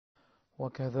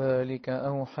وكذلك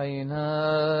أوحينا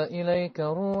إليك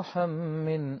روحا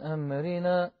من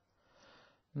أمرنا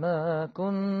ما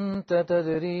كنت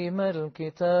تدري ما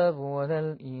الكتاب ولا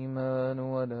الإيمان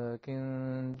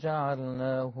ولكن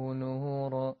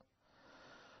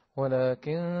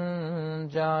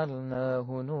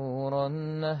جعلناه نورا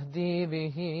نهدي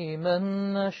به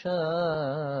من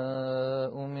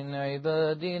نشاء من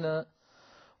عبادنا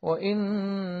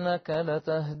وإنك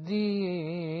لتهدي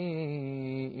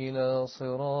إلى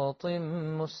صراط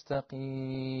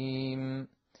مستقيم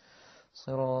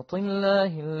صراط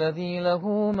الله الذي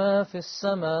له ما في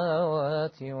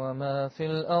السماوات وما في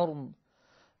الأرض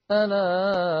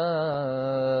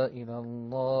ألا إلى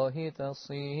الله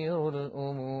تصير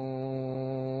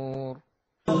الأمور.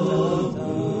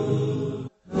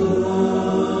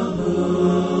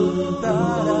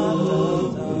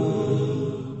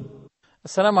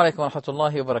 Assalamu alaikum wa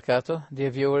rahmatullahi wa barakatuh. Dear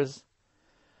viewers,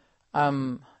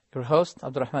 I'm your host,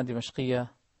 Abdurrahman Dimashqiya,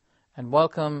 and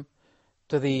welcome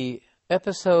to the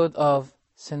episode of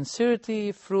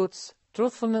Sincerity Fruits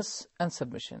Truthfulness and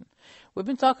Submission. We've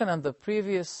been talking on the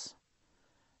previous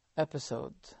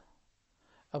episode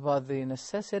about the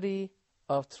necessity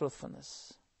of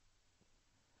truthfulness.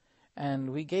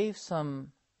 And we gave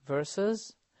some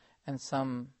verses and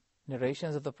some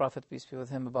narrations of the Prophet, peace be with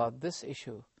him, about this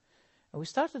issue. And we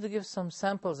started to give some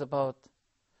samples about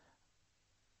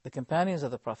the companions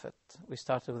of the Prophet. We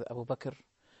started with Abu Bakr,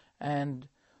 and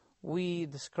we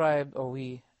described, or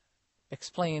we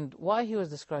explained why he was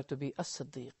described to be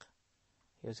as-Siddiq.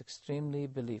 He was extremely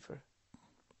believer.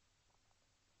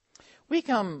 We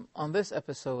come on this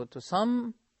episode to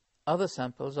some other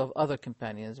samples of other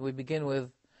companions. We begin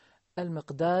with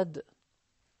Al-Miqdad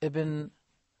ibn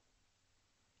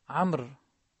Amr.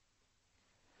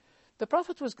 The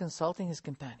Prophet was consulting his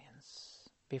companions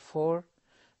before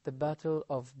the battle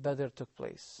of Badr took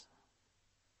place.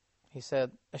 He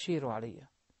said, Ashiru alayya,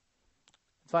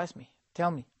 advise me,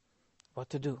 tell me what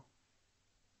to do.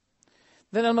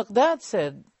 Then Al-Miqdad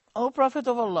said, O Prophet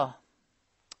of Allah,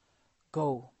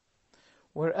 go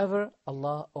wherever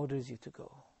Allah orders you to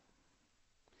go.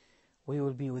 We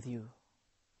will be with you.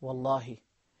 Wallahi,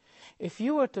 if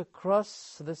you were to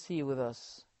cross the sea with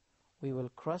us, we will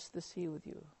cross the sea with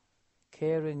you,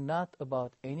 caring not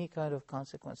about any kind of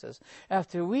consequences,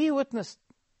 after we witnessed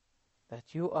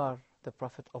that you are the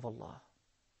Prophet of Allah.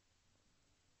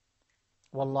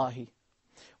 Wallahi,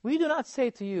 we do not say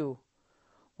to you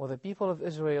what the people of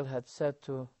Israel had said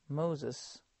to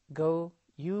Moses, go,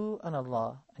 you and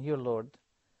Allah and your Lord,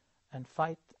 and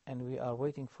fight, and we are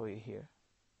waiting for you here.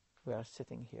 We are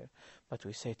sitting here. But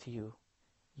we say to you,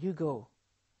 you go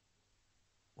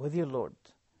with your Lord,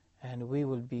 and we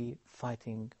will be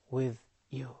fighting with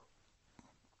you.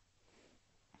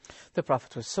 The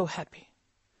Prophet was so happy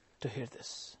to hear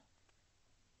this.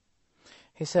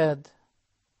 He said,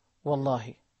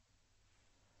 Wallahi,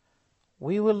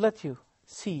 we will let you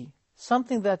see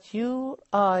something that your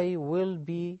eye will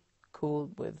be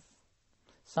cooled with.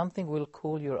 Something will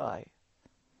cool your eye.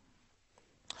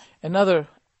 Another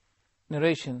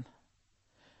narration,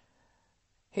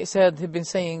 he said, he'd been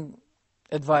saying,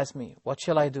 advise me, what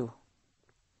shall I do?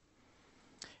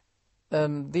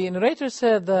 The narrator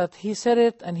said that he said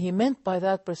it, and he meant by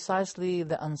that precisely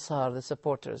the Ansar, the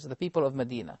supporters, the people of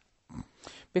Medina.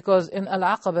 Because in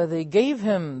Al-Aqaba they gave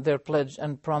him their pledge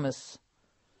and promise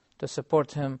to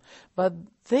support him. But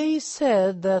they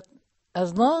said that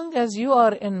as long as you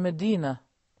are in Medina,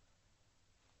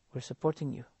 we're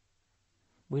supporting you.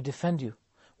 We defend you.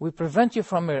 We prevent you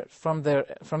from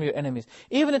your enemies.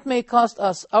 Even it may cost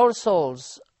us our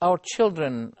souls, our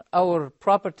children, our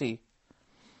property.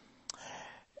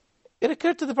 It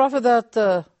occurred to the Prophet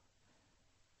that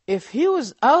if he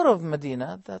was out of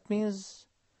Medina, that means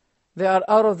they are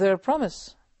out of their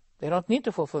promise. They don't need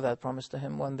to fulfill that promise to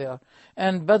him when they are.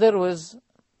 And Badr was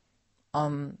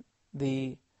on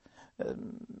the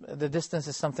distance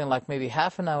is something like maybe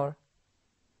half an hour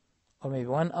or maybe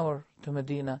 1 hour to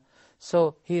Medina.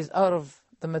 So he is out of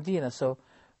the Medina. So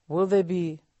will they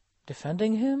be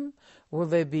defending him? Will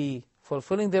they be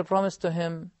fulfilling their promise to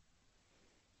him?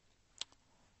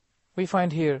 We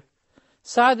find here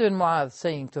Sa'd bin Mu'adh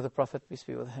saying to the Prophet, peace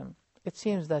be with him, it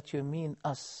seems that you mean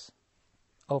us,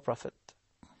 O Prophet.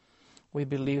 We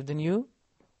believed in you.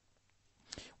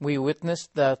 We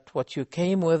witnessed that what you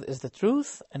came with is the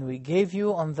truth, and we gave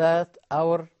you on that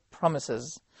our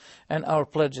promises and our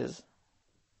pledges.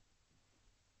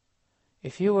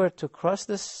 If you were to cross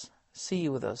this sea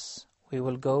with us, we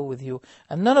will go with you,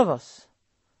 and none of us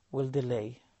will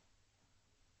delay.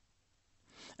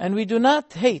 And we do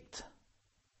not hate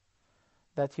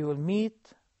that you will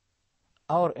meet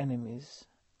our enemies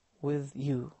with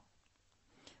you.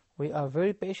 We are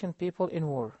very patient people in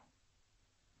war.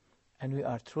 And we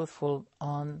are truthful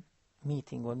on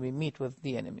meeting, when we meet with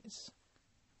the enemies.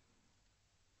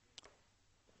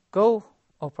 Go,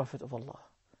 O Prophet of Allah.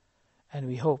 And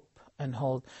we hope and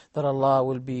hold that Allah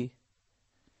will be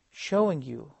showing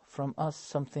you from us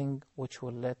something which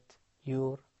will let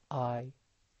your eye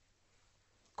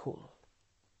cool.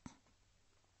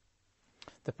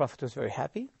 The Prophet was very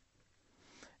happy.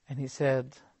 And he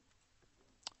said,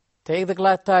 take the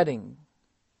glad tidings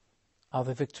of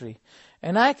the victory.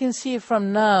 And I can see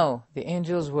from now the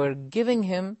angels were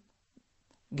giving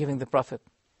the Prophet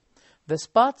the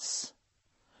spots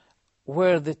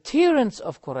where the tyrants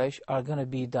of Quraysh are going to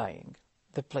be dying,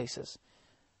 the places.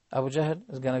 Abu Jahl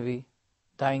is going to be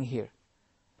dying here.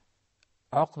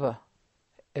 Uqba,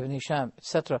 Ibn Hisham,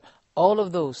 etc. All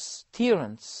of those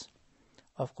tyrants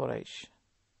of Quraysh,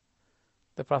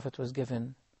 the Prophet was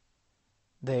given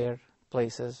their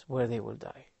places where they will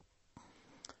die.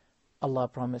 Allah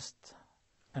promised,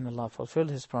 and Allah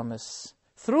fulfilled His promise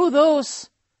through those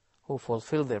who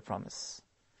fulfill their promise.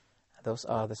 Those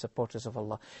are the supporters of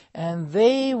Allah. And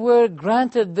they were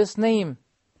granted this name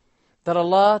that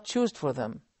Allah chose for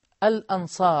them,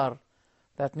 Al-Ansar.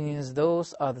 That means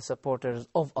those are the supporters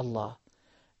of Allah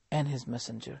and His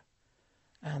Messenger.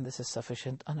 And this is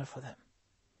sufficient honor for them.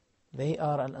 They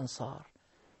are Al-Ansar,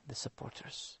 the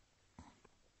supporters.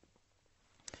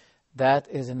 That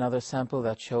is another sample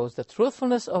that shows the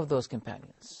truthfulness of those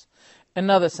companions.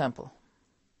 Another sample.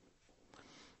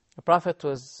 The Prophet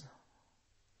was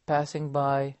passing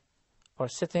by or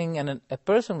sitting, and a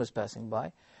person was passing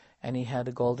by, and he had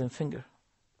a golden finger.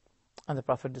 And the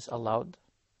Prophet disallowed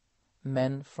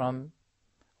men from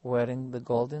wearing the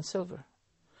gold and silver.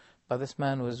 But this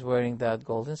man was wearing that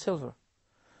gold and silver.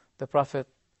 The Prophet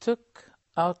took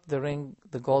out the ring,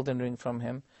 the golden ring from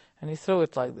him, and he threw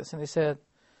it like this. And he said,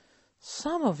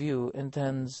 some of you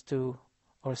intends to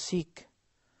or seek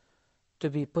to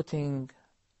be putting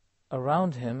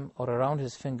around him or around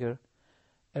his finger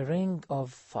a ring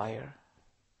of fire.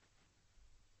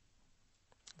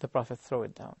 The Prophet threw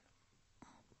it down.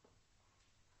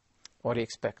 What do you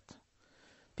expect?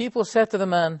 People said to the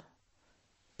man,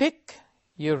 pick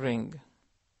your ring,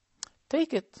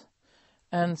 take it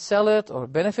and sell it or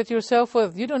benefit yourself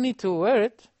with. You don't need to wear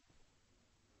it,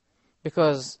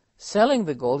 because selling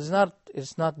the gold is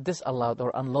not disallowed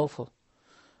or unlawful.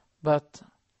 But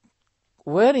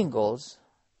wearing golds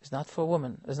is not for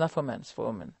women. It's not for men. It's for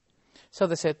women. So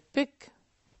they said, pick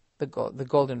the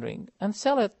golden ring and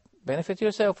sell it. Benefit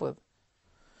yourself with.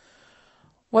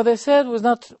 What they said was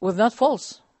not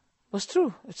false. It was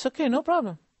true. It's okay, no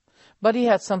problem. But he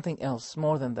had something else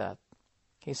more than that.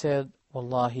 He said,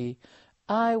 Wallahi,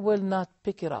 I will not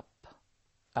pick it up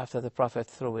after the Prophet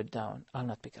threw it down. I'll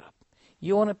not pick it up.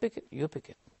 You want to pick it? You pick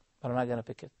it. But I'm not going to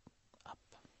pick it up.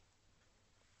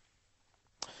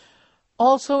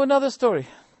 Also another story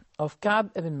of Ka'b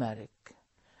ibn Malik.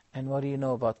 And what do you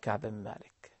know about Ka'b ibn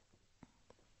Malik?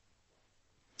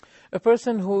 A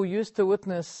person who used to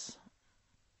witness,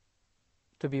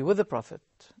 to be with the Prophet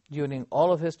during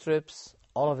all of his trips,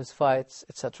 all of his fights,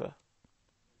 etc.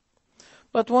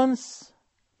 But once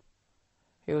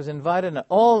he was invited, and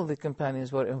all the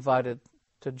companions were invited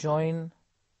to join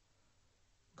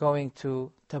going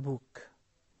to Tabuk.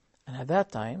 And at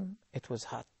that time, it was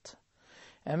hot.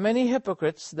 And many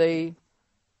hypocrites, they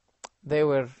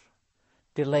were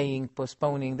delaying,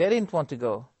 postponing. They didn't want to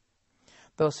go.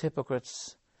 Those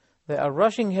hypocrites, they are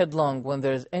rushing headlong when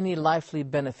there is any lively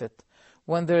benefit.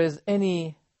 When there is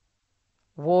any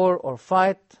war or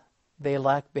fight, they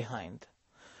lag behind.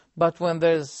 But when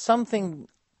there is something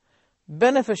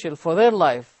beneficial for their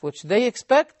life, which they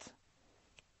expect,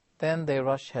 then they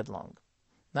rush headlong.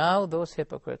 Now those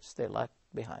hypocrites, they lag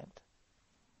behind.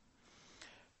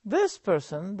 This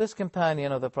person, this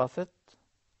companion of the Prophet,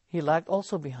 he lagged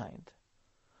also behind.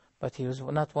 But he was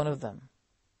not one of them.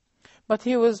 But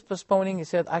he was postponing. He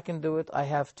said, I can do it. I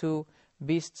have 2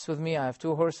 beasts with me. I have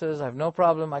 2 horses. I have no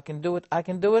problem. I can do it. I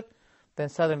can do it. Then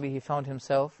suddenly he found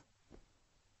himself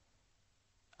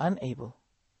unable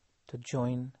to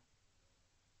join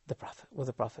the Prophet, with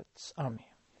the Prophet's army.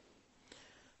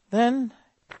 Then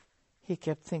he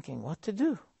kept thinking what to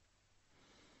do.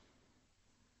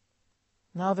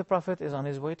 Now the Prophet is on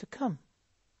his way to come.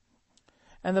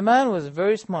 And the man was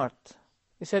very smart.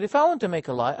 He said, if I want to make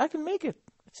a lie, I can make it.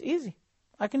 It's easy.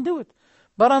 I can do it.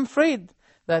 But I'm afraid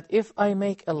that if I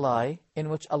make a lie in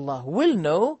which Allah will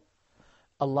know,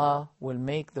 Allah will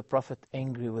make the Prophet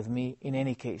angry with me in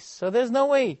any case. So there's no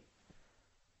way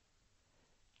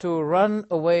to run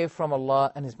away from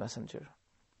Allah and His Messenger.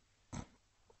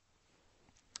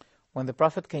 When the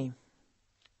Prophet came,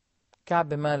 Ka'b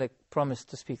bin Malik promised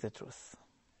to speak the truth.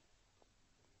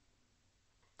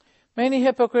 Many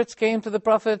hypocrites came to the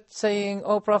Prophet saying,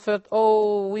 "Oh Prophet,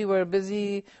 we were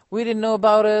busy, we didn't know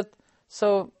about it,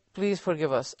 so please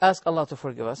forgive us. Ask Allah to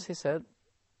forgive us." He said,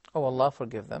 "Oh Allah,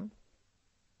 forgive them."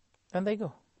 And they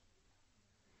go.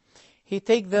 He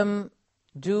take them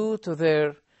due to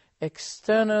their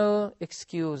external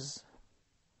excuse.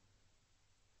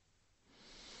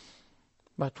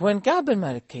 But when Ka'b bin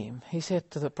Malik came, he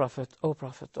said to the Prophet, "O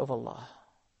Prophet of Allah,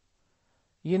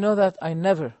 you know that I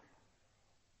never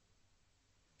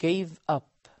gave up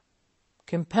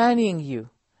companioning you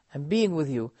and being with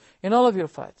you in all of your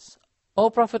fights. O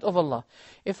Prophet of Allah,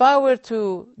 if I were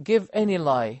to give any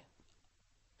lie,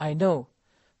 I know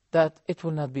that it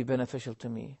will not be beneficial to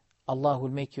me. Allah will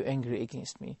make you angry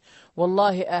against me.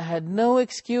 Wallahi, I had no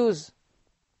excuse.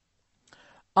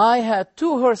 I had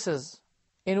 2 horses,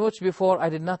 in which before I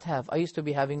did not have. I used to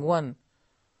be having 1.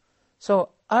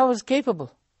 So I was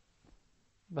capable,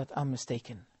 but I'm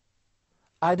mistaken.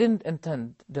 I didn't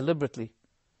intend deliberately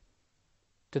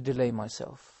to delay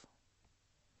myself."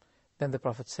 Then the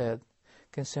Prophet said,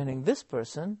 "Concerning this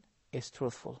person is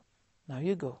truthful. Now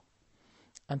you go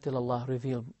until Allah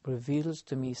reveals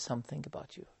to me something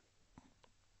about you."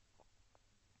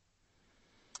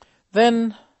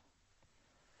 Then,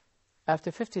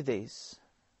 after 50 days,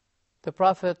 the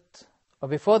Prophet, or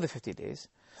before the 50 days,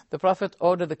 the Prophet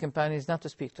ordered the companions not to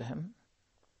speak to him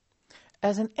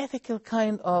as an ethical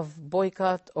kind of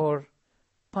boycott or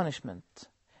punishment,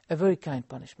 a very kind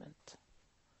punishment,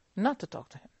 not to talk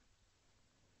to him.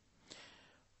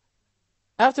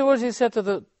 Afterwards he said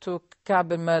to Ka'b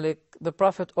bin Malik, "The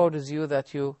Prophet orders you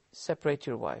that you separate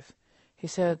your wife." He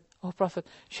said, "Oh Prophet,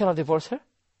 shall I divorce her?"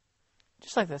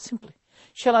 Just like that, simply.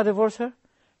 "Shall I divorce her?"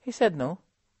 He said, "No,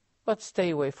 but stay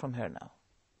away from her now."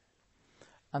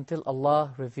 Until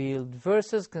Allah revealed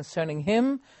verses concerning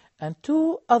him and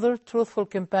 2 other truthful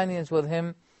companions with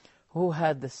him who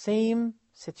had the same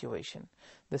situation,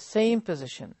 the same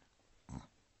position.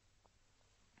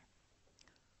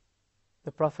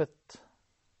 The Prophet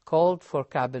called for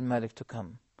Ka'b bin Malik to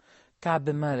come. Ka'b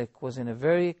bin Malik was in a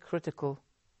very critical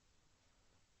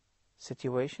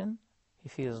situation. He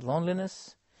feels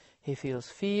loneliness, he feels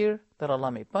fear that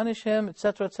Allah may punish him,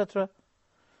 etc., etc.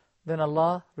 Then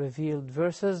Allah revealed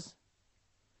verses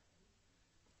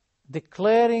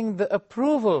declaring the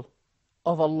approval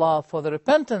of Allah for the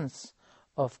repentance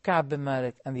of Ka'b bin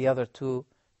Malik and the other 2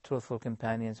 truthful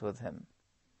companions with him.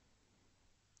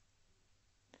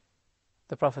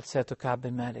 The Prophet said to Ka'b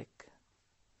bin Malik,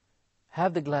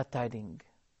 "Have the glad tidings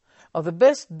of the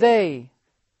best day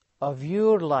of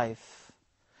your life,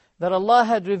 that Allah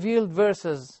had revealed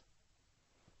verses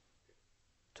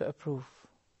to approve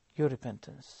your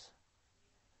repentance."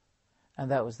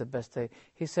 And that was the best day.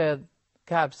 He said,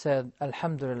 Ka'b said,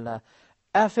 "Alhamdulillah,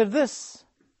 after this,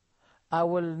 I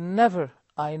never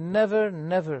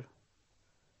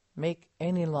make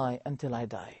any lie until I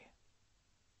die."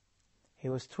 He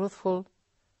was truthful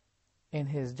in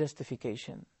his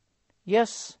justification.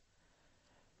 Yes,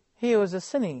 he was a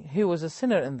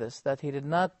sinner in this, that he did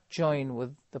not join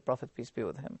with the Prophet, peace be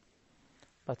with him.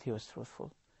 But he was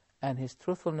truthful, and his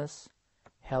truthfulness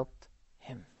helped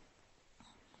him.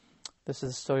 This is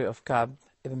the story of Ka'b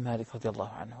ibn Malik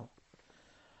radiallahu anhu.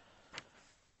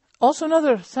 Also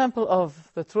another sample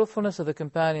of the truthfulness of the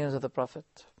companions of the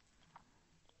Prophet.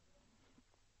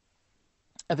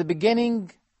 At the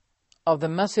beginning of the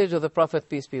message of the Prophet,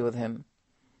 peace be with him,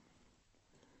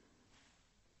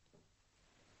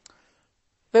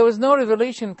 there was no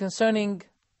revelation concerning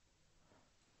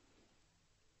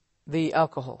the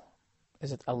alcohol.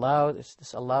 Is it allowed? Is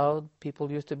this allowed?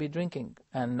 People used to be drinking,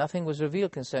 and nothing was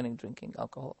revealed concerning drinking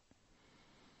alcohol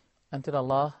until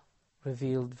Allah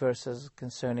revealed verses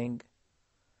concerning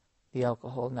the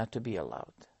alcohol not to be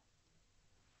allowed.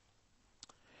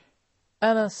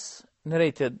 Anas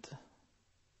narrated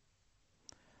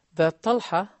that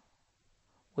Talha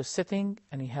was sitting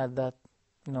and he had that,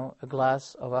 a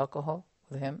glass of alcohol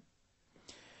with him.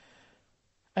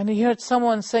 And he heard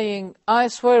someone saying, "I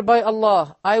swear by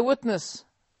Allah, I witness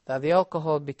that the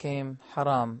alcohol became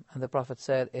haram." And the Prophet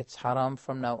said, "It's haram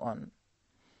from now on."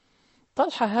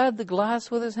 Talha had the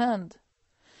glass with his hand.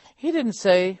 He didn't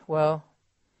say, "Well,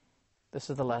 this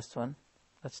is the last one.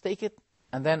 Let's take it,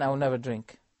 and then I will never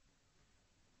drink."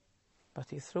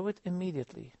 But he threw it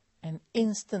immediately. An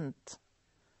instant,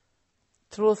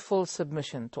 truthful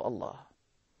submission to Allah.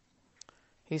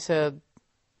 He said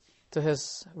to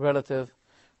his relative,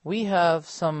 "We have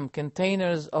some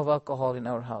containers of alcohol in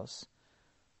our house.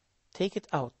 Take it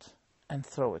out and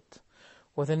throw it."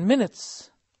 Within minutes,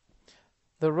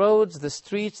 The roads, the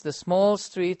streets, the small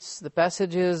streets, the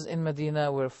passages in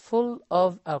Medina were full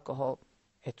of alcohol.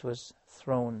 It was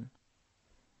thrown.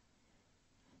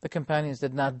 The companions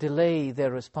did not delay their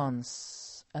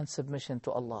response and submission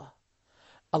to Allah.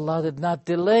 Allah did not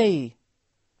delay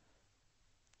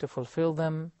to fulfill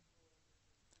them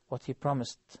what He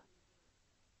promised,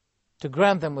 to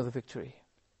grant them with victory.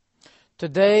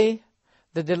 Today,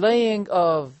 the delaying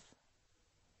of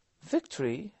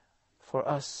victory for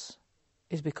us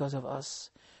is because of us,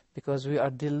 because we are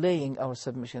delaying our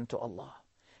submission to Allah.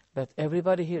 Let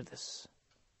everybody hear this.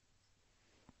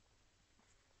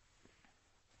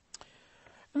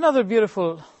 Another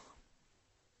beautiful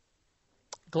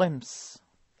glimpse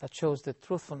that shows the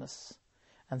truthfulness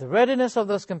and the readiness of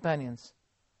those companions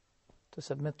to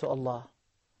submit to Allah,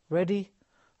 ready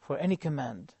for any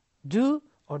command. Do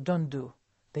or don't do.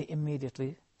 They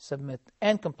immediately submit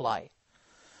and comply.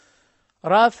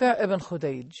 Rafi' ibn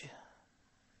Khudayj,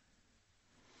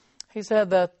 he said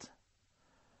that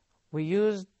we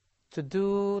used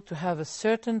to have a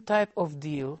certain type of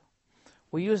deal.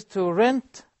 We used to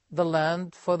rent the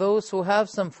land for those who have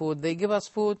some food. They give us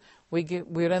food, we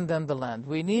rent them the land.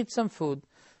 We need some food,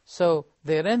 so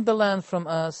they rent the land from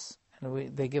us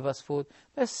and they give us food.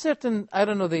 There's certain, I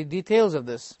don't know the details of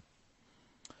this,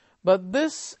 but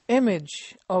this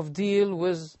image of deal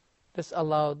was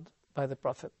disallowed by the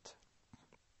Prophet.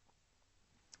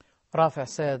 Rafi'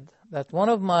 said that one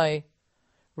of my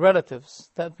relatives,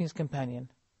 that means companion,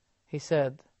 he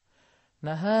said,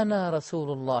 Nahana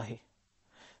Rasulullah.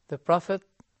 The Prophet,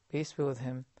 peace be with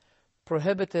him,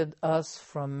 prohibited us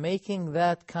from making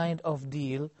that kind of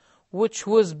deal which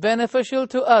was beneficial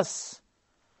to us.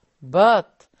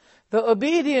 But the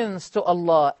obedience to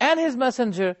Allah and His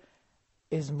Messenger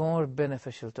is more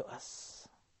beneficial to us.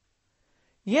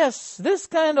 Yes, this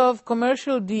kind of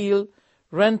commercial deal,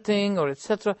 renting or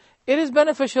etc., it is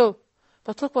beneficial.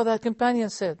 But look what that companion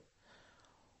said.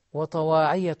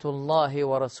 وَطَوَاعِيَّةُ اللَّهِ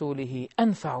وَرَسُولِهِ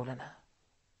أَنْفَعُ لَنَا.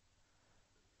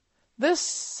 This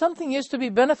something used to be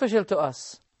beneficial to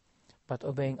us, but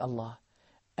obeying Allah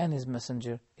and His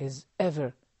Messenger is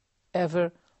ever,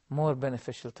 ever more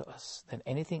beneficial to us than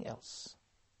anything else.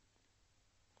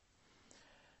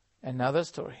 Another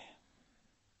story.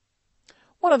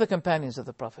 One of the companions of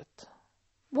the Prophet,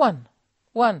 one,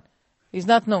 he's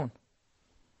not known.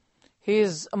 He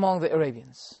is among the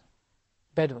Arabians,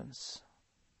 Bedouins.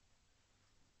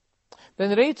 The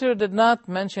narrator did not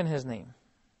mention his name.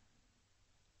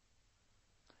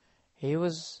 He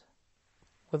was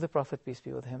with the Prophet, peace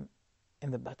be with him, in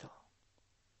the battle.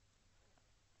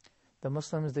 The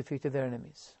Muslims defeated their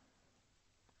enemies,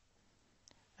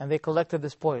 and they collected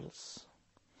the spoils.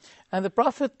 And the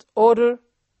Prophet ordered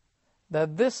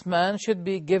that this man should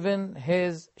be given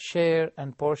his share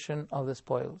and portion of the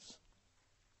spoils.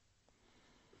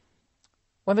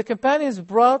 When the companions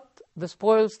brought the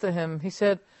spoils to him, he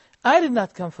said, I did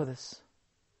not come for this.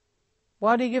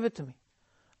 Why do you give it to me?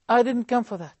 I didn't come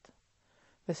for that.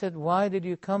 They said, why did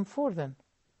you come for then?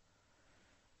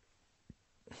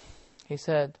 He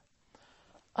said,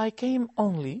 I came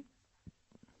only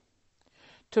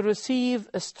to receive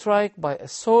a strike by a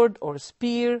sword or a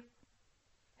spear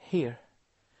here.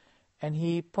 And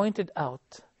he pointed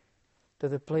out to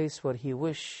the place where he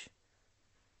wished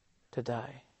to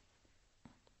die.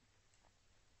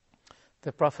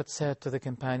 The Prophet said to the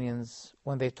companions,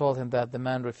 when they told him that the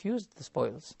man refused the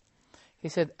spoils, he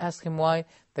said, ask him why.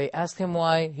 They asked him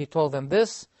why. He told them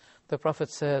this. The Prophet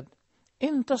said,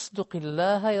 إِن تَصْدُقِ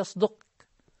اللَّهَ يَصْدُقْ.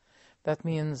 That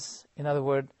means, in other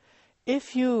words,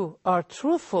 if you are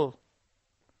truthful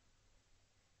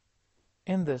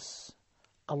in this,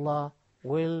 Allah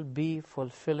will be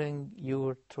fulfilling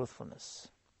your truthfulness.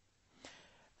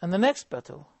 And the next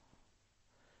battle,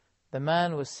 the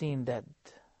man was seen dead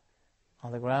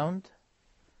on the ground,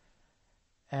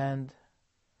 and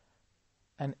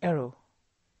an arrow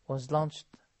was launched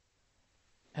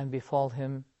and befall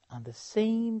him on the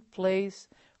same place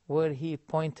where he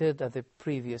pointed at the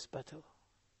previous battle.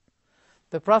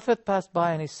 The Prophet passed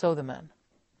by and he saw the man.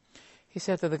 He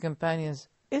said to the companions,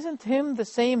 isn't him the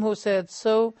same who said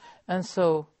so and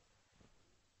so?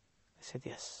 They said,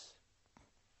 yes.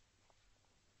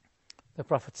 The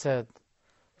Prophet said,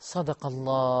 صدق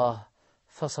الله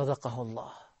فصدقه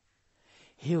الله.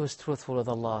 He was truthful with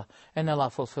Allah, and Allah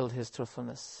fulfilled his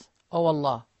truthfulness. Oh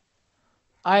Allah,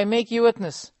 I make you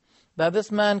witness that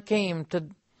this man came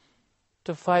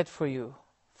to fight for you,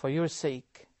 for your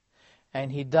sake,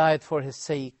 and he died for his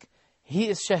sake. He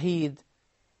is shaheed.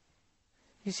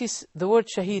 You see, the word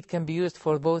shaheed can be used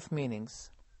for both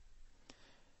meanings.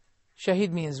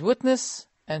 Shaheed means witness,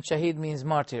 and shaheed means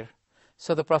martyr.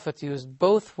 So the Prophet used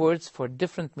both words for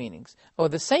different meanings, or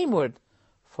the same word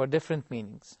for different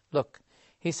meanings. Look,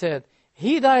 he said,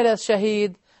 he died as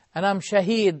shaheed, and I'm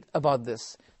shaheed about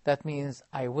this. That means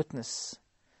I witness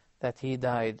that he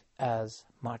died as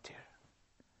martyr.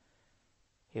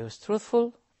 He was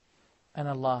truthful, and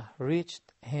Allah reached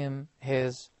him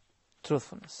his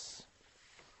truthfulness.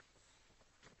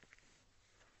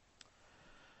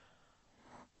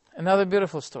 Another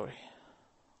beautiful story.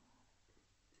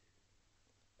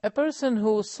 A person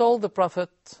who sold the Prophet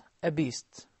a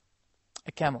beast,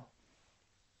 a camel.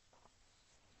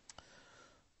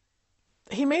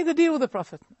 He made a deal with the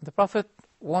Prophet. The Prophet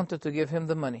wanted to give him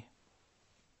the money.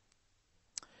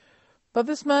 But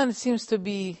this man seems to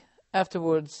be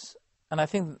afterwards, and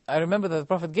I remember that the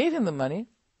Prophet gave him the money,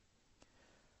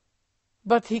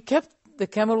 but he kept the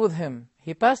camel with him.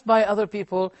 He passed by other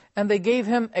people, and they gave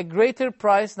him a greater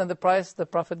price than the price the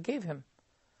Prophet gave him.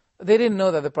 They didn't know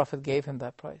that the Prophet gave him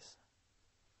that price.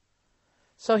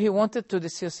 So he wanted to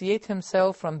dissociate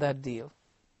himself from that deal.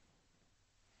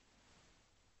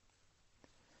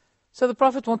 So the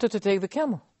Prophet wanted to take the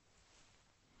camel.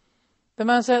 The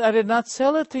man said, I did not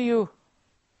sell it to you.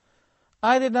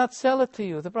 I did not sell it to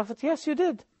you. The Prophet, yes, you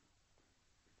did.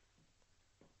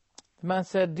 The man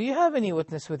said, do you have any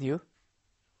witness with you?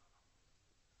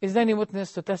 Is there any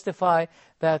witness to testify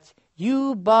that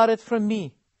you bought it from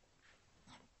me?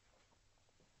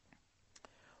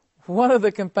 One of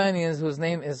the companions, whose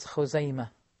name is Khuzaymah,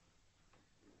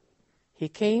 he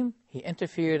came, he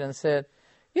interfered and said,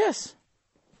 yes,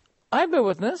 I bear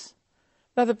witness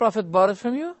that the Prophet bought it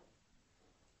from you.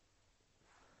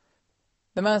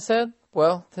 The man said,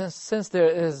 well, since there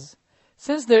is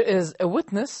a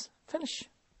witness, finish.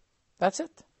 That's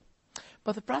it.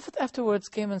 But the Prophet afterwards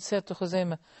came and said to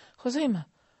Khuzaymah, Khuzaymah,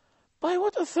 by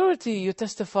what authority you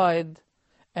testified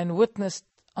and witnessed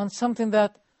on something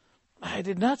that I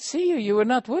did not see you? You were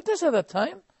not witness at that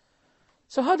time.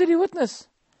 So how did you witness?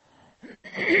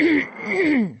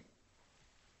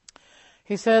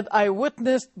 He said, I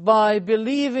witnessed by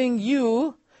believing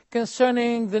you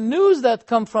concerning the news that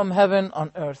come from heaven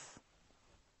on earth.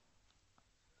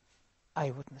 I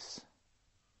witness.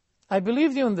 I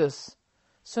believed you in this.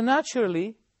 So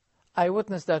naturally, I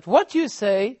witness that what you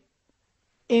say,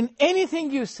 in anything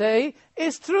you say,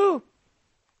 is true.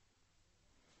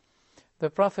 The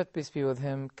Prophet, peace be with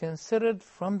him, considered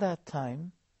from that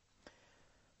time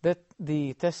that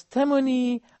the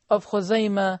testimony of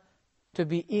Khuzaymah to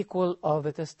be equal of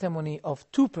the testimony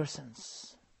of two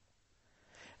persons.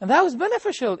 And that was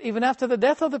beneficial even after the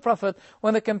death of the Prophet,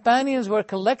 when the companions were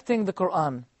collecting the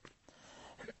Quran.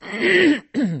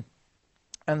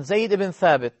 And Zayd ibn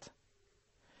Thabit,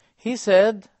 he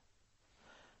said,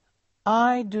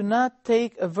 I do not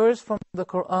take a verse from the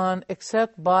Quran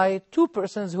except by two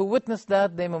persons who witnessed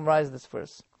that they memorized this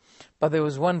verse. But there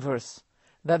was one verse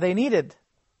that they needed,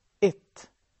 it.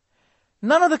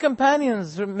 None of the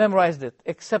companions memorized it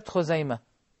except Khuzaymah.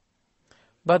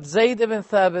 But Zayd ibn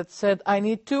Thabit said, I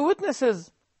need two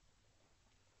witnesses.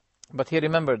 But he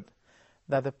remembered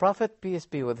that the Prophet, peace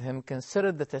be with him,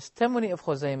 considered the testimony of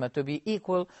Khuzaymah to be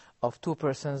equal of two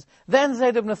persons. Then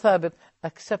Zayd ibn Thabit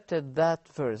accepted that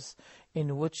verse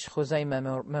in which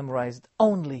Khuzaymah memorized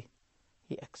only.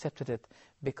 He accepted it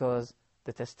because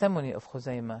the testimony of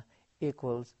Khuzaymah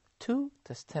equals two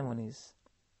testimonies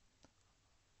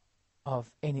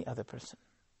of any other person.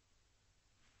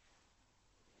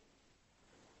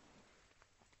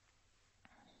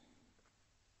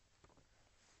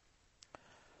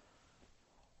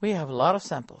 We have a lot of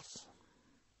samples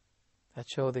that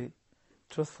show the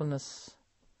truthfulness,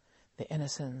 the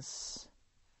innocence,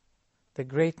 the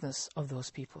greatness of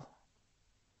those people.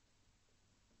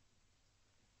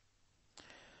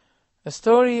 A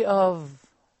story of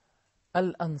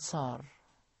Al-Ansar,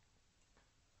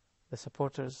 the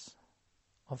supporters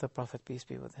of the Prophet, peace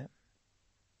be with him,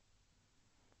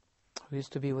 who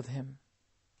used to be with him,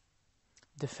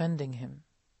 defending him,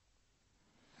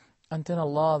 until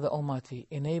Allah the Almighty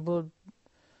enabled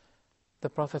the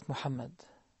Prophet Muhammad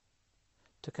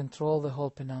to control the whole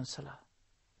peninsula,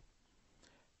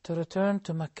 to return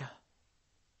to Mecca.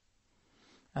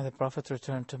 And the Prophet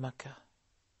returned to Mecca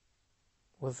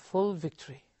with full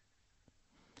victory.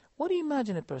 What do you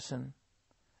imagine a person,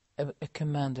 a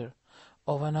commander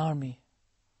of an army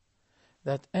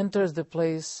that enters the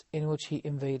place in which he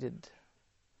invaded?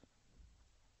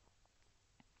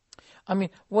 I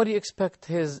mean, what do you expect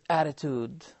his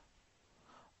attitude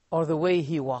or the way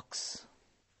he walks?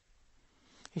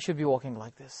 He should be walking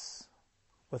like this,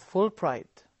 with full pride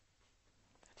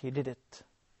that he did it,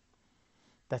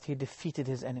 that he defeated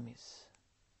his enemies.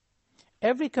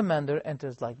 Every commander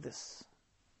enters like this,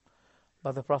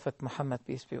 But the Prophet Muhammad,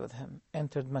 peace be with him,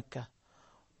 entered Mecca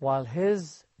while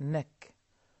his neck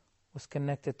was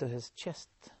connected to his chest.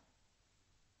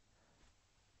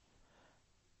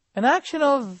 An action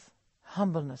of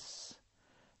humbleness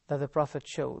that the Prophet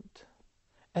showed,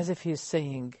 as if he is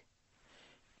saying,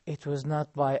 it was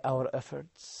not by our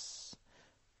efforts.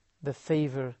 The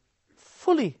favor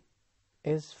fully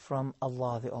is from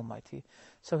Allah the Almighty.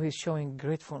 So he's showing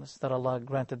gratefulness that Allah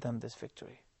granted them this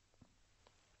victory.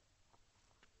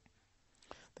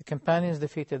 The companions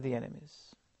defeated the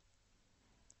enemies.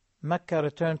 Mecca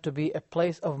returned to be a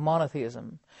place of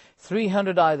monotheism.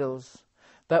 300 idols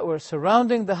that were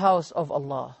surrounding the house of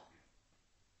Allah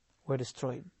were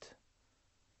destroyed.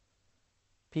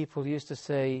 People used to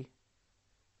say,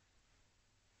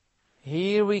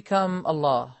 here we come,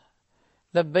 Allah.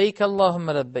 Labbaik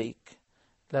Allahumma labbaik.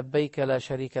 Labbaik la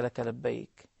sharika laka labbaik.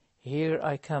 Here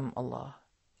I come, Allah.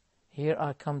 Here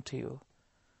I come to you.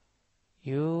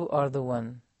 You are the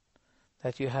one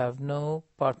that you have no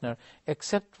partner,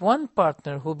 except one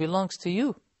partner who belongs to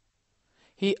you.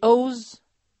 He owes,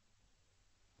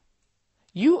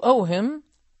 you owe him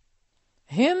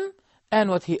and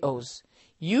what he owes.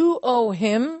 You owe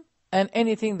him and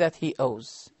anything that he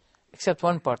owes, except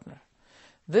one partner.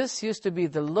 This used to be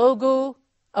the logo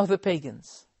of the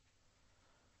pagans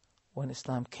when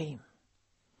Islam came.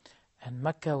 And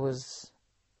Mecca was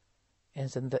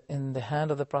in the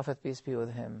hand of the Prophet, peace be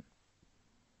with him.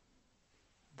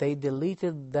 They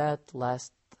deleted that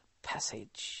last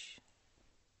passage,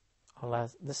 or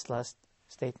this last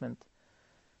statement.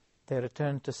 They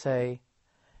returned to say,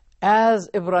 as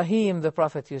Ibrahim the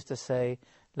Prophet used to say,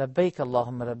 Labbaik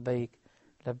Allahumma labbaik,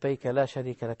 labbaik la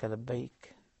sharika laka labbaik.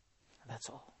 That's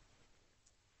all.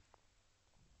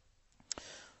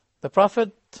 The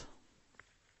Prophet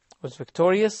was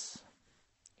victorious.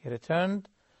 He returned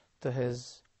to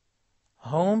his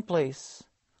home place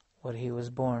where he was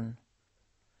born.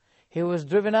 He was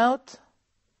driven out.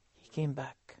 He came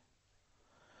back.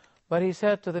 But he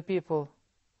said to the people,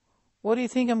 what do you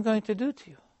think I'm going to do to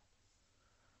you?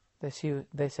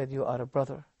 They said, you are a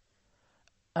brother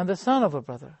and the son of a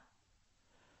brother.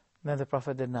 Then the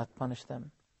Prophet did not punish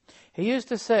them. He used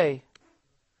to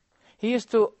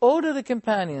order the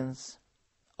companions,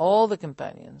 all the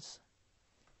companions,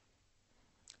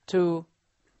 to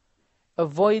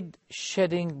avoid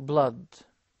shedding blood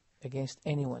against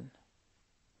anyone.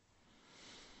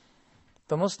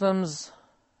 The Muslims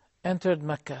entered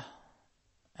Mecca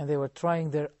and they were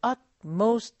trying their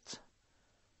utmost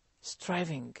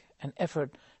striving and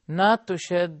effort not to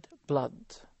shed blood,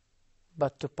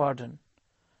 but to pardon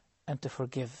and to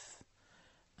forgive.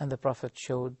 And the Prophet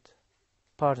showed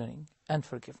pardoning and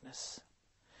forgiveness.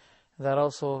 That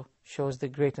also shows the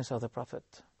greatness of the Prophet.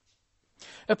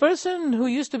 A person who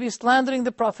used to be slandering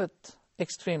the Prophet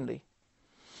extremely,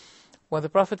 when the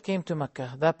Prophet came to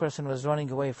Mecca, that person was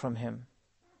running away from him.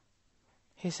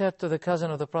 He said to the cousin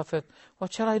of the Prophet,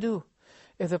 what shall I do?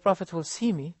 If the Prophet will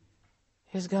see me,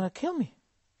 he's going to kill me.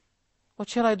 What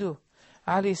shall I do?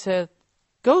 Ali said,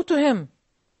 go to him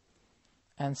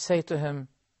and say to him,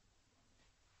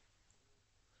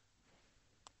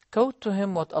 quote to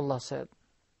him what Allah said.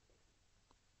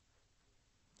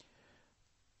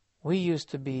 We used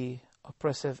to be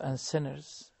oppressive and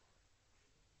sinners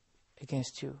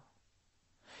against you.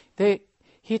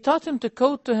 He taught him to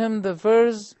quote to him the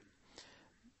verse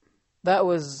that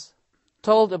was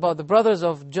told about the brothers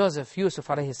of Joseph, Yusuf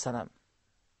alayhi salam.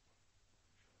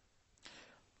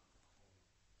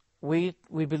 We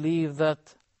believe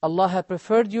that Allah had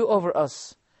preferred you over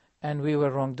us and we were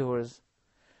wrongdoers.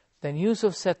 Then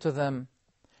Yusuf said to them,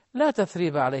 لا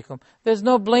تثريب عليكم. There's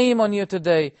no blame on you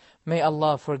today. May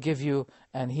Allah forgive you,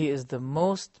 and He is the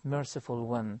most merciful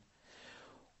one.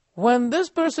 When this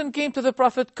person came to the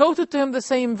Prophet, quoted to him the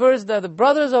same verse that the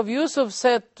brothers of Yusuf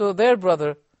said to their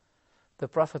brother, the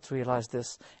Prophet realized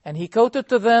this, and he quoted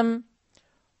to them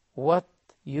what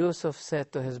Yusuf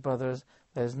said to his brothers,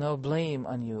 there's no blame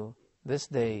on you this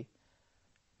day.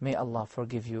 May Allah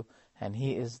forgive you, and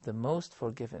He is the most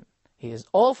forgiven. He is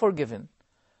all forgiven,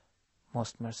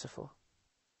 most merciful.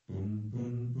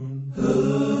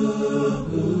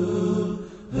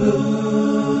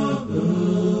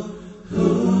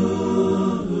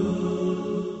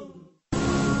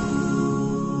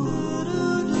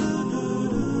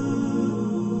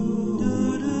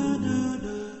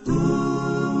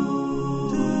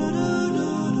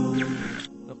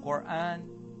 Quran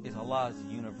is Allah's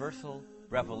universal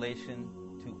revelation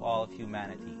to all of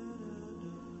humanity.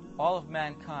 All of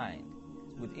mankind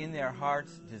within their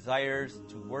hearts desires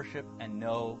to worship and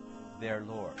know their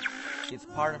Lord. It's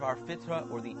part of our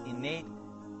fitrah, or the innate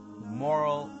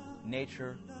moral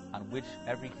nature on which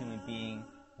every human being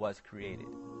was created.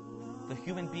 The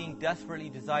human being desperately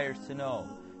desires to know,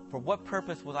 for what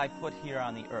purpose was I put here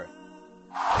on the earth?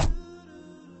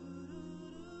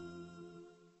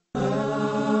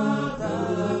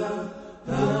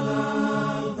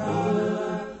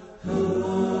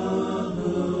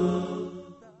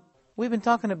 We've been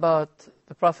talking about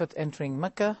the Prophet entering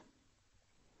Mecca,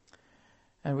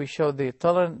 and we showed the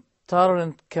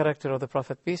tolerant character of the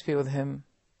Prophet, peace be with him,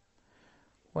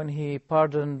 when he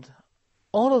pardoned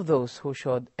all of those who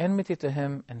showed enmity to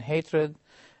him and hatred,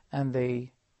 and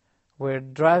they were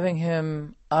driving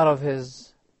him out of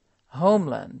his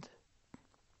homeland.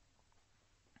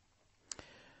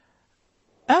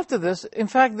 After this, in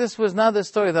fact, this was not the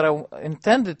story that I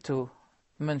intended to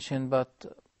mention, but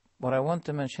what I want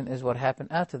to mention is what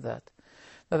happened after that.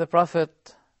 That the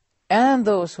Prophet and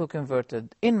those who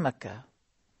converted in Mecca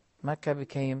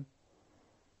became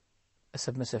a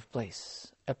submissive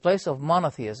place, a place of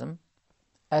monotheism,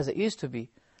 as it used to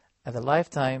be at the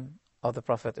lifetime of the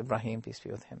Prophet Ibrahim, peace be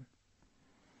with him.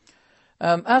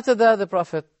 After that, the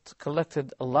Prophet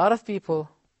collected a lot of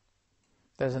people.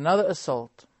 There's another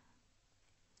assault,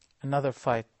 another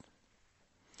fight.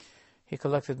 He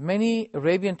collected many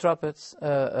Arabian tribes,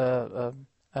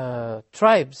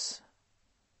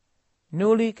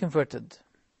 newly converted,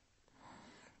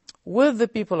 with the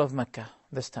people of Mecca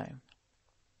this time.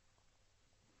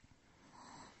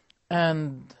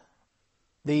 And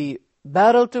the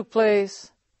battle took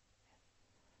place,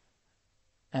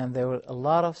 and there were a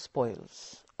lot of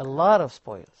spoils,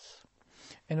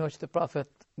 in which the Prophet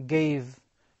gave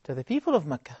to the people of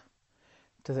Mecca,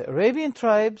 to the Arabian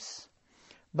tribes,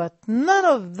 but none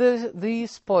of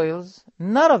these spoils,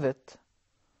 none of it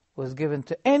was given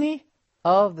to any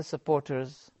of the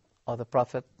supporters of the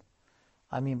Prophet.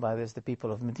 I mean by this the people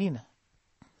of Medina,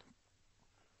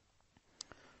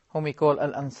 whom we call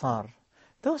Al-Ansar.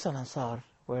 Those Al-Ansar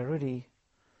were really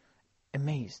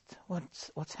amazed.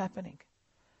 What's happening?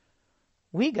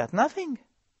 We got nothing.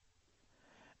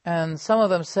 And some of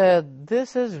them said,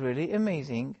 this is really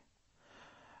amazing.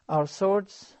 Our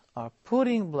swords are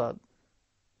pouring blood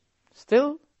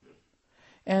still,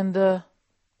 and the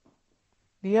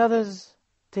others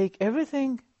take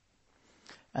everything.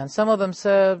 And some of them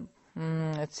said,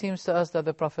 it seems to us that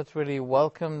the Prophet really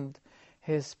welcomed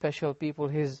his special people,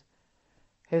 his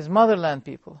motherland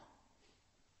people.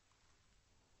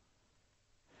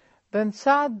 Then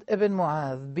Sa'd ibn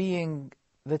Mu'adh, being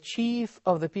the chief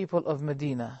of the people of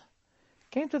Medina,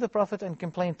 came to the Prophet and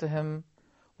complained to him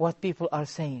what people are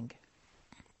saying.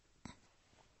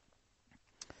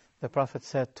 The Prophet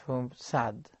said to him,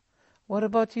 Sa'd, what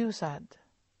about you, Sa'd?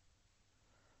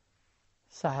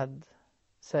 Sa'd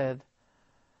said,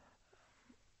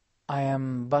 I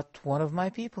am but one of my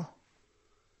people.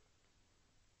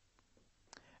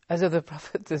 As if the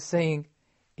Prophet is saying,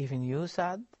 even you,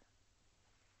 Sa'd?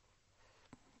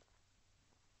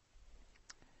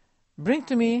 Bring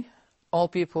to me all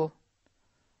people,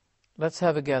 let's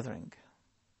have a gathering.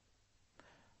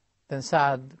 Then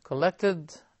Sa'd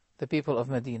collected the people of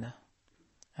Medina,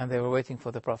 and they were waiting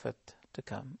for the Prophet to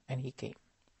come, and he came.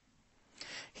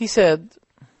 He said,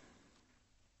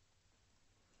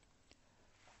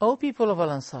 O people of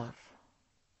Al-Ansar,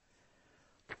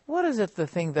 what is it, the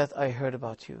thing that I heard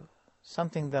about you?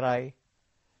 Something that I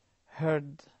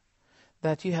heard,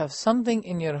 that you have something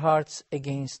in your hearts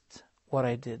against what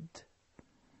I did.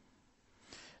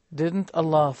 Didn't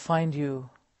Allah find you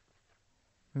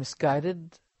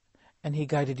misguided, and He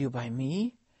guided you by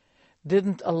me?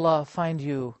 Didn't Allah find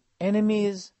you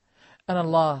enemies, and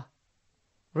Allah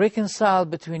reconciled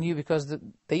between you? Because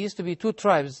there used to be two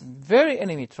tribes, very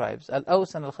enemy tribes,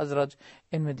 Al-Aws and Al-Khazraj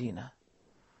in Medina.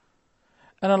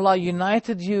 And Allah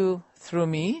united you through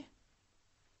me.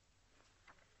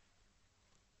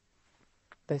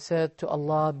 They said, to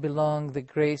Allah belong the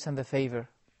grace and the favor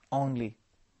only.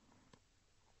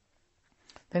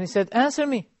 Then He said, answer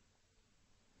me.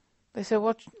 They said,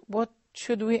 what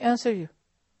should we answer you?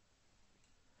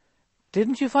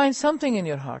 Didn't you find something in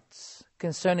your hearts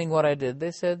concerning what I did?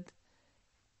 They said,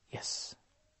 yes.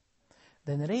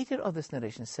 The narrator of this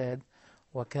narration said,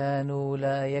 وَكَانُوا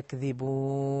لَا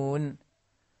يَكْذِبُونَ.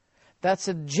 That's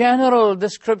a general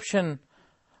description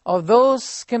of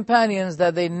those companions,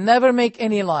 that they never make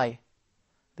any lie.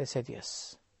 They said,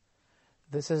 yes.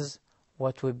 This is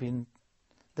what we've been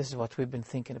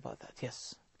thinking about that.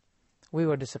 Yes. We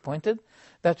were disappointed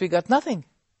that we got nothing.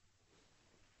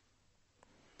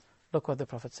 Look what the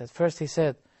Prophet said. First he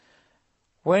said,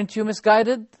 weren't you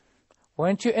misguided?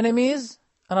 Weren't you enemies?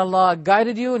 And Allah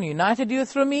guided you and united you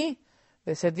through me?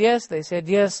 They said yes. They said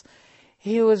yes.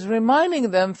 He was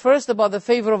reminding them first about the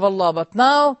favor of Allah, but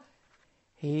now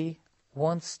he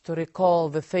wants to recall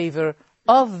the favor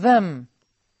of them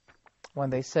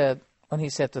when he said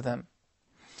to them,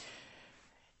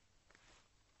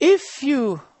 if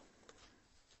you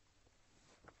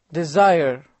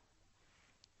desire,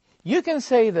 you can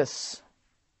say this.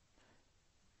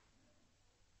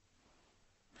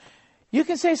 You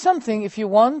can say something if you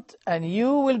want, and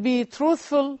you will be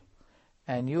truthful,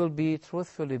 and you will be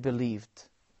truthfully believed.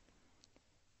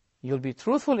 You'll be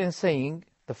truthful in saying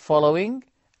the following,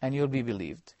 and you'll be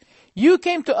believed. You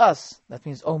came to us, that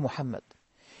means, O Muhammad,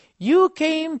 you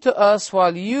came to us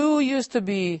while you used to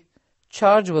be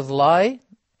charged with lie.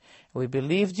 We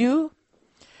believed you,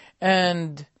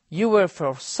 and you were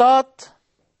forsought,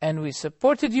 and we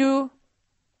supported you,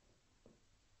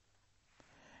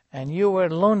 and you were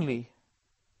lonely,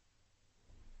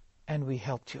 and we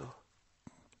helped you.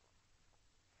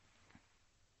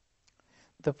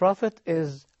 The Prophet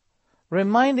is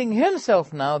reminding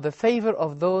himself now the favor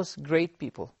of those great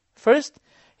people. First,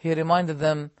 he reminded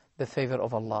them the favor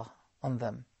of Allah on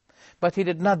them. But he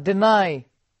did not deny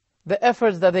the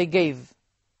efforts that they gave,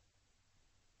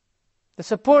 the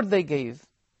support they gave.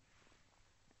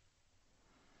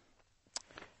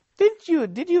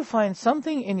 Did you find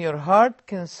something in your heart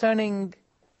concerning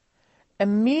a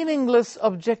meaningless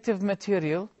objective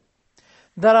material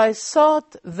that I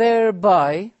sought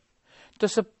thereby to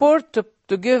support,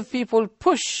 to give people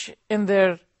push in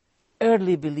their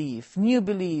early belief, new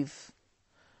belief?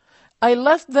 I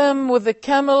left them with the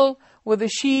camel, with the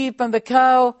sheep and the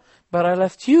cow, but I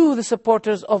left you, the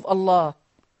supporters of Allah,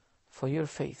 for your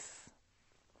faith.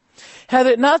 Had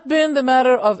it not been the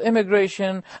matter of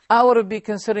immigration, I would be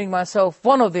considering myself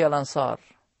one of the Al-Ansar.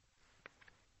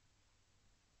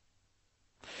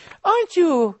 Aren't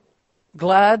you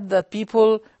glad that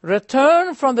people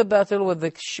return from the battle with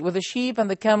the sheep and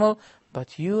the camel,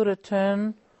 but you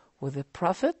return with the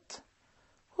Prophet?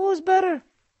 Who is better?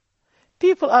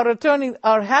 People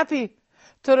are happy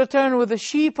to return with the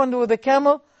sheep and with the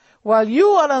camel, while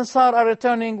you, Al-Ansar, are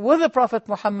returning with the Prophet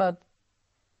Muhammad.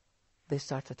 They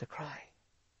started to cry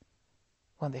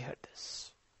when they heard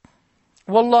this.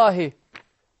 Wallahi,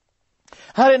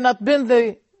 had it not been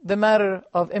the matter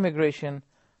of immigration,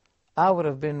 I would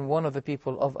have been one of the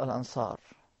people of Al-Ansar.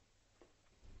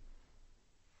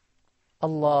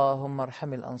 Allahumma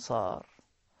arham al-Ansar,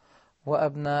 wa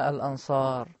abna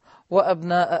al-Ansar, wa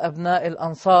abna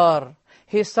al-Ansar.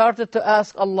 He started to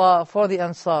ask Allah for the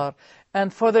Ansar,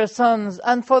 and for their sons,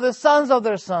 and for the sons of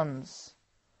their sons.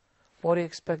 What do you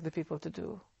expect the people to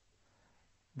do?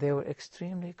 They were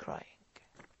extremely crying.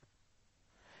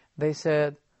 They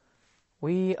said,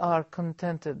 we are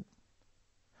contented.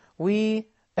 We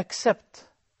accept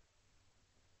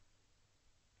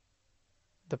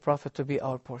the Prophet to be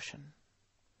our portion.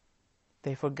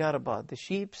 They forgot about the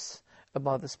sheep,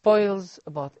 about the spoils,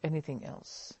 about anything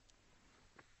else.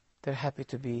 They're happy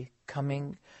to be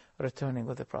coming, returning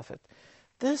with the Prophet.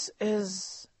 This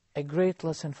is a great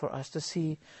lesson for us to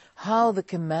see how the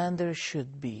commander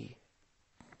should be.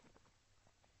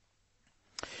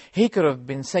 He could have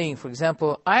been saying, for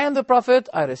example, I am the Prophet,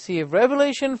 I receive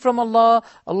revelation from Allah,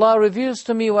 Allah reveals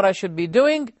to me what I should be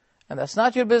doing, and that's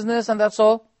not your business, and that's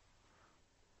all.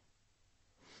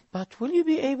 But will you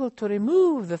be able to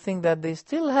remove the thing that they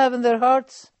still have in their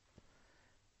hearts?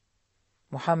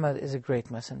 Muhammad is a great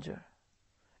messenger,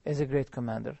 is a great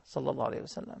commander, sallallahu alaihi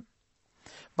wasallam.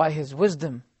 By his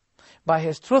wisdom, by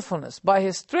his truthfulness, by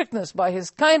his strictness, by his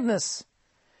kindness,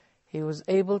 he was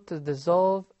able to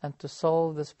dissolve and to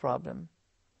solve this problem.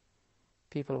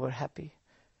 People were happy.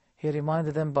 He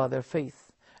reminded them about their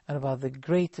faith and about the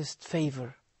greatest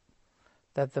favor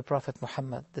that the Prophet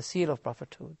Muhammad, the seal of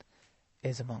prophethood,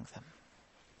 is among them.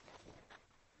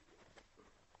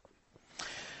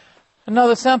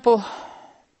 Another sample,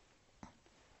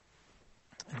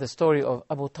 the story of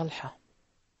Abu Talha.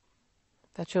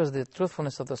 That shows the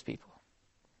truthfulness of those people.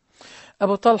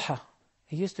 Abu Talha,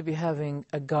 he used to be having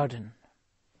a garden.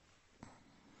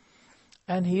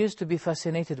 And he used to be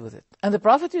fascinated with it. And the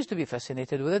Prophet used to be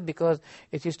fascinated with it because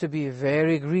it used to be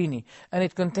very greeny. And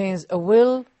it contains a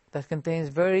well that contains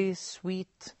very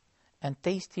sweet and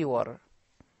tasty water.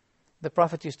 The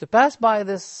Prophet used to pass by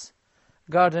this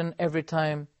garden every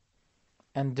time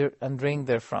and drink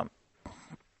therefrom.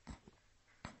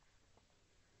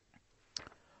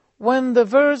 When this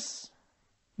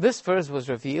verse was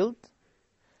revealed,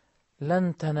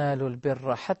 لَن تَنَالُوا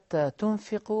الْبِرَّ حَتَّى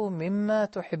تُنْفِقُوا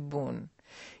مِمَّا تُحِبُّونَ.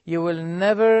 You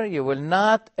will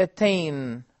not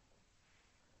attain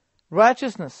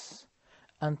righteousness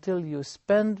until you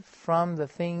spend from the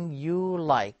thing you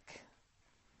like.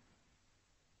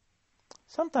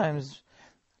 Sometimes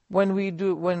when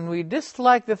we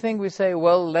dislike the thing, we say,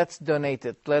 well, let's donate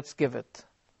it, let's give it.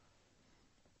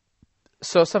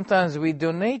 So sometimes we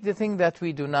donate the thing that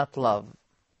we do not love.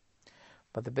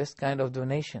 But the best kind of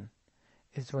donation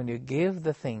is when you give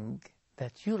the thing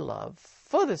that you love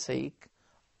for the sake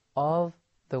of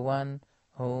the one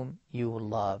whom you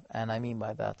love. And I mean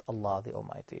by that, Allah the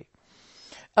Almighty.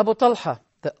 Abu Talha,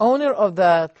 the owner of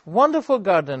that wonderful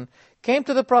garden, came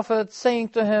to the Prophet saying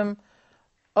to him,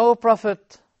 O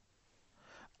Prophet,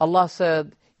 Allah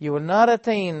said, you will not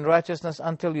attain righteousness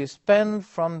until you spend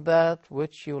from that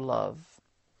which you love.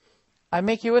 I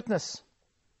make you witness.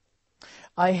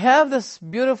 I have this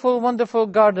beautiful, wonderful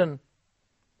garden,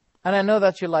 and I know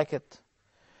that you like it.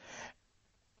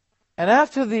 And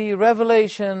after the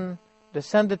revelation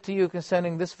descended to you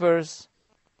concerning this verse,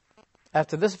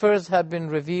 after this verse had been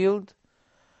revealed,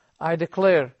 I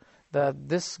declare that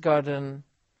this garden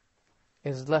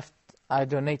is left, I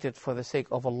donate it for the sake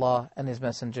of Allah and His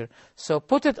Messenger. So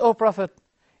put it, O Prophet,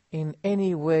 in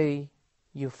any way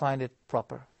you find it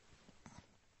proper.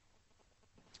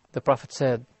 The Prophet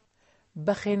said,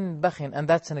 Bakhin, bakhin, and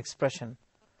that's an expression.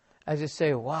 As you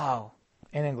say, wow,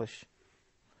 in English.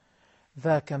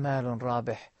 ذَاكَ مَالٌ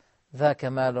رَابِحٌ ذَاكَ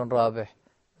مَالٌ رَابِحٌ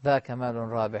ذَاكَ مَالٌ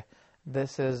رَابِحٌ.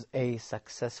 This is a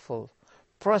successful,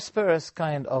 prosperous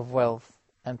kind of wealth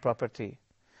and property.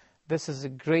 This is a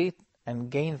great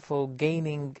and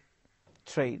gaining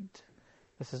trade.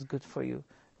 This is good for you.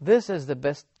 This is the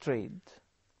best trade.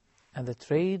 And the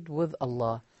trade with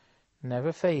Allah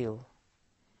never fail.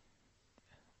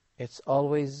 It's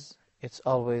always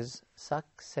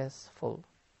successful.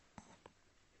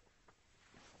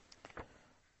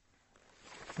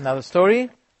 Now the story,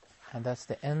 and that's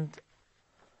the end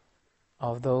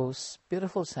of those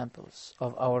beautiful samples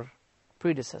of our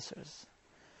predecessors.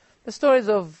 The stories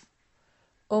of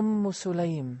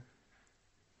Sulaym.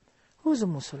 Who's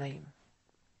Sulaym?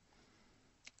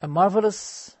 A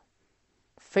marvelous,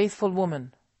 faithful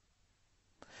woman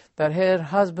that her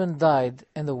husband died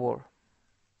in the war.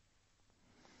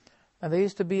 And there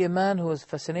used to be a man who was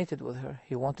fascinated with her.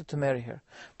 He wanted to marry her,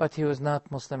 but he was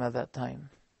not Muslim at that time.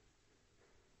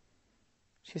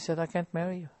 She said, I can't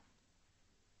marry you.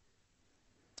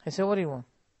 He said, what do you want?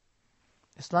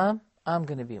 Islam? I'm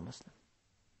going to be a Muslim.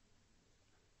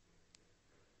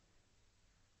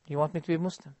 You want me to be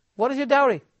Muslim? What is your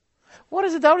dowry? What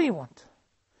is the dowry you want?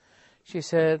 She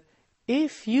said,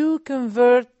 if you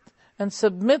convert and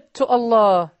submit to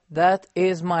Allah, that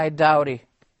is my dowry.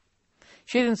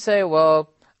 She didn't say,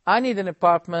 well, I need an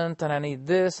apartment, and I need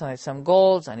this, and I need some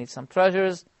golds, I need some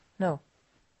treasures. No.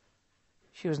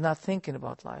 She was not thinking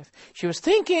about life. She was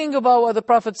thinking about what the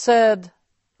Prophet said.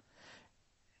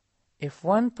 If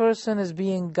one person is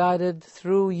being guided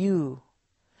through you,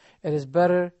 it is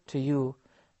better to you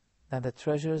than the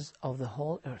treasures of the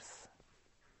whole earth.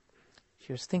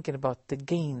 She was thinking about the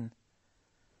gain,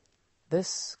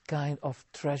 this kind of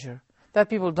treasure that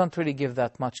people don't really give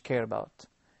that much care about.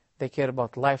 They care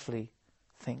about lively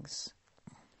things.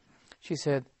 She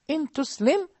said, In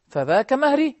tuslim, فَذَاكَ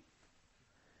مَهْرِي.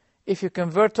 If you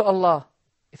convert to Allah,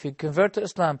 if you convert to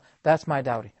Islam, that's my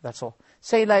dowry. That's all.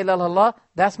 Say La ilaha illallah,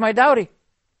 that's my dowry.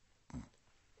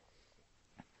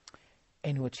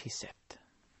 In which he said,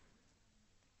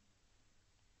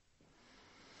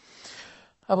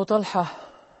 Abu Talha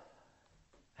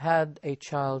had a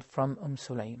child from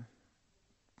Sulaym.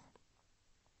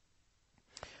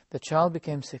 The child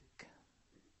became sick.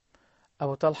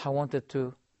 Abu Talha wanted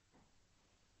to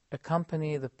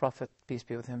accompany the Prophet, peace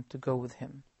be with him, to go with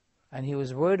him. And he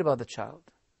was worried about the child.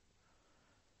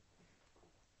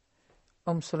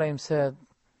 Sulaym said,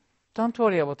 don't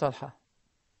worry, Abu Talha.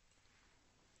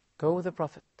 Go with the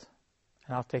Prophet,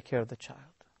 and I'll take care of the child.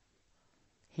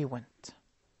 He went.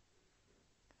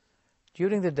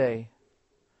 During the day,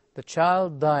 the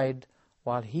child died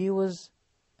while he was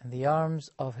in the arms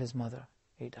of his mother.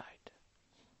 He died.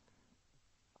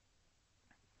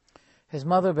 His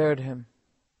mother buried him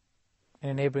in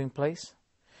a neighboring place.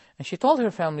 And she told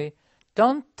her family,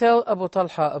 don't tell Abu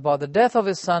Talha about the death of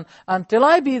his son until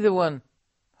I be the one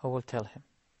who will tell him.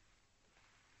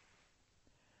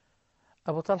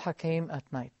 Abu Talha came at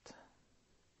night.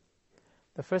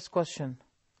 The first question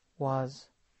was,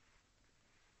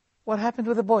 what happened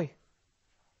with the boy?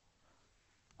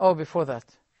 Oh, before that,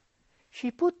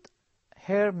 she put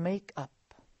her makeup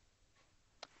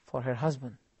for her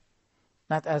husband.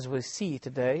 Not as we see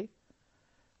today.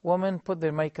 Women put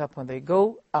their makeup when they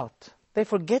go out. They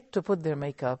forget to put their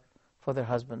makeup for their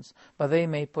husbands, but they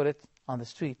may put it on the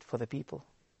street for the people.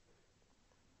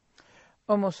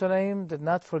 Sulaym did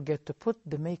not forget to put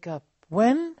the makeup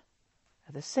when?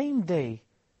 At the same day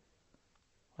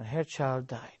when her child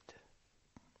died.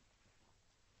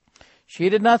 She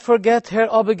did not forget her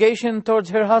obligation towards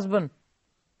her husband.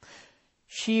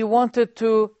 She wanted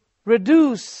to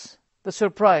reduce the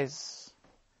surprise,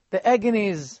 the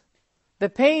agonies, the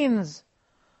pains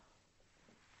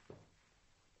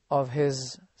of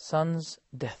his son's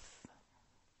death.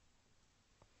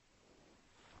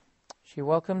 She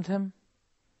welcomed him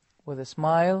with a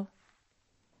smile,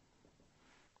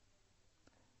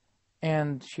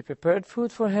 and she prepared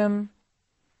food for him.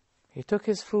 He took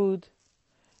his food,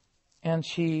 and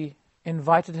she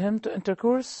invited him to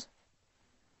intercourse.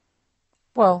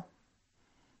 Well,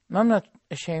 I'm not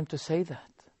ashamed to say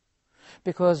that,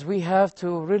 because we have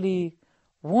to really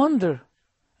wonder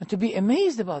and to be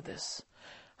amazed about this.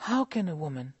 How can a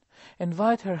woman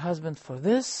invite her husband for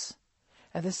this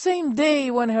at the same day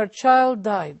when her child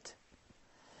died?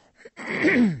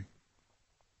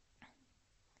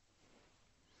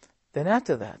 Then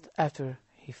after that, after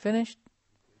he finished,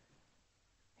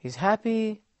 he's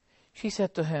happy, she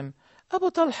said to him,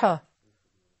 Abu Talha,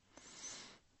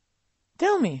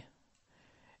 tell me,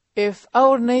 if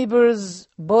our neighbors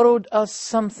borrowed us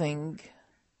something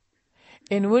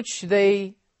in which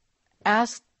they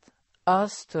asked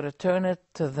us to return it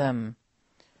to them,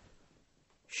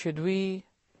 should we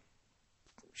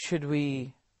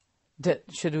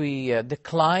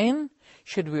decline?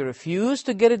 Should we refuse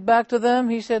to get it back to them?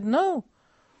 He said, no.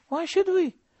 Why should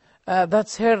we?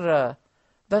 That's their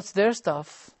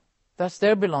stuff. That's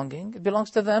their belonging. It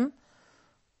belongs to them.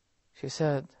 She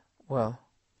said, well,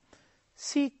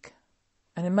 seek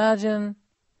and imagine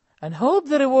and hope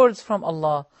the rewards from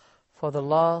Allah for the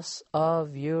loss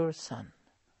of your son.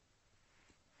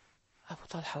 Abu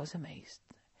Talha was amazed.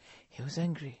 He was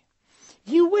angry.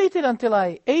 You waited until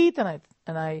I ate and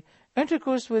I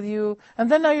intercoursed with you, and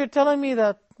then now you're telling me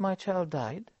that my child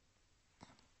died?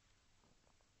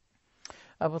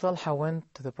 Abu Talha went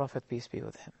to the Prophet, peace be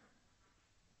with him,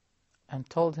 and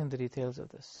told him the details of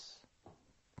this.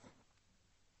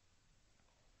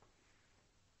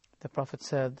 The Prophet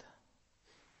said,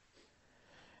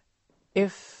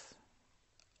 if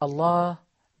Allah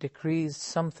decrees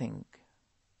something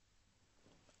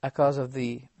because of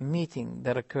the meeting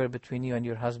that occurred between you and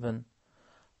your husband,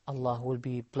 Allah will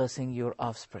be blessing your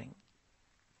offspring.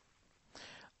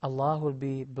 Allah will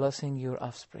be blessing your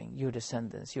offspring, your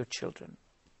descendants, your children.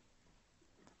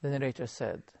 The narrator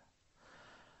said,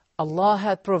 Allah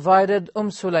had provided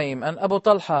Sulaim and Abu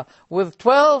Talha with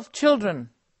 12 children.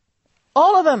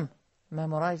 All of them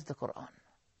memorized the Quran.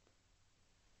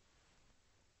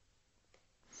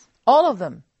 All of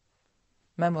them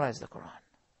memorized the Quran.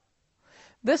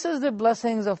 This is the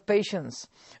blessings of patience.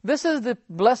 This is the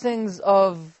blessings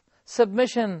of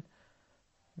submission.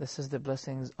 This is the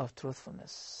blessings of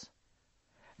truthfulness.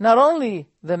 Not only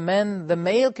the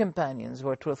male companions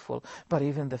were truthful, but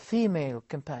even the female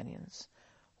companions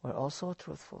were also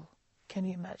truthful. Can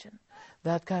you imagine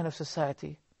that kind of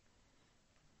society?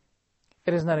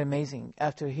 It is not amazing,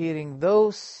 after hearing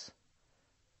those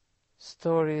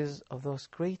stories of those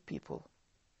great people,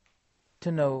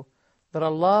 to know that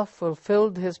Allah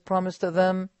fulfilled His promise to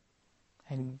them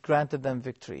and granted them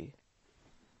victory.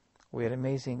 We are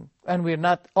amazing. And we are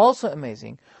not also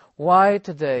amazing why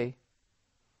today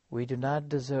we do not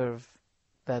deserve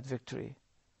that victory.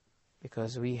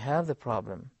 Because we have the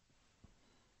problem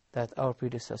that our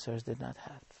predecessors did not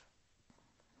have.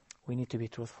 We need to be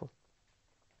truthful.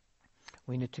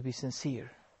 We need to be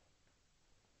sincere.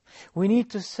 We need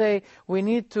to say, we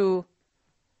need to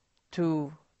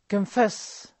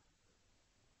confess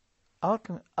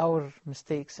our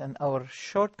mistakes and our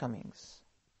shortcomings.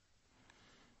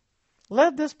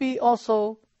 Let this be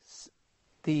also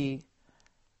the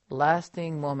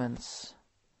lasting moments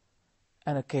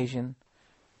and occasion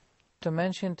to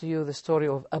mention to you the story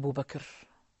of Abu Bakr.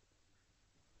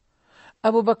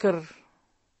 Abu Bakr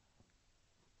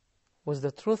was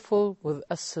the truthful with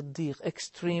As-Siddiq,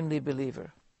 extremely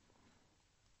believer.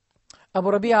 Abu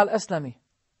Rabi' al-Aslami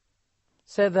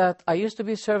said that I used to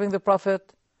be serving the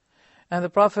Prophet, and the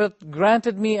Prophet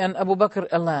granted me and Abu Bakr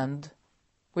a land.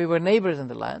 We were neighbors in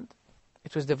the land.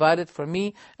 It was divided for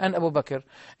me and Abu Bakr.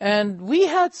 And we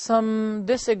had some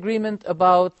disagreement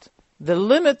about the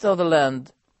limit of the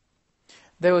land.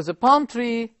 There was a palm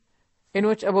tree in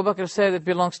which Abu Bakr said it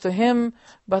belongs to him,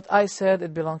 but I said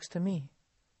it belongs to me.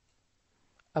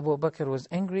 Abu Bakr was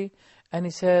angry, and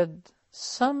he said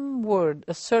some word,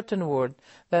 a certain word,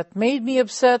 that made me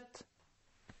upset,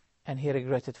 and he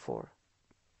regretted for.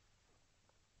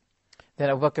 Then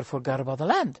Abu Bakr forgot about the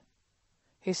land.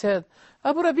 He said,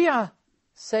 Abu Rabi'ah,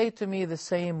 say to me the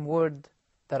same word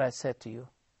that I said to you.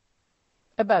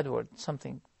 A bad word,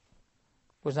 something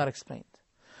was not explained.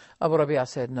 Abu Rabi'a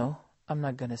said, no, I'm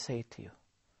not going to say it to you.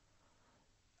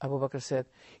 Abu Bakr said,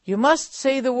 you must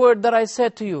say the word that I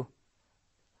said to you.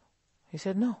 He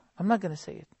said, no, I'm not going to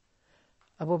say it.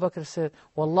 Abu Bakr said,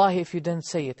 Wallahi, if you didn't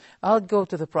say it, I'll go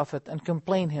to the Prophet and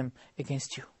complain him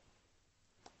against you.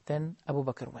 Then Abu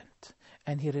Bakr went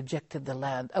and he rejected the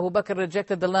land. Abu Bakr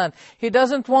rejected the land. He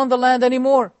doesn't want the land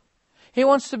anymore. He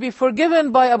wants to be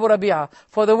forgiven by Abu Rabi'a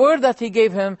for the word that he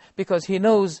gave him, because he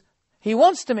knows, he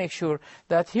wants to make sure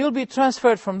that he'll be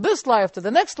transferred from this life to the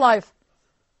next life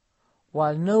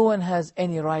while no one has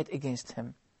any right against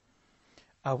him.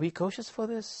 Are we cautious for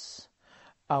this?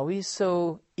 Are we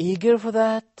so eager for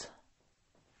that?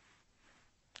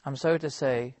 I'm sorry to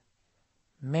say,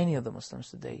 many of the Muslims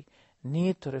today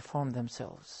need to reform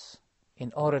themselves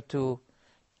in order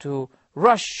to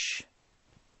rush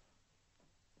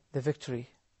the victory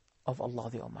of Allah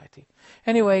the Almighty.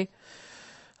 Anyway,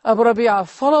 Abu Rabi'a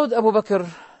followed Abu Bakr,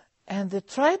 and the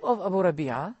tribe of Abu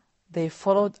Rabi'a, they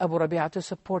followed Abu Rabi'a to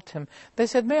support him. They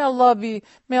said, may Allah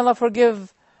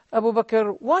forgive Abu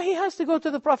Bakr. Why he has to go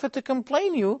to the Prophet to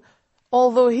complain you,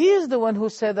 although he is the one who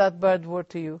said that bad word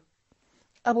to you?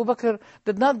 Abu Bakr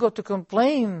did not go to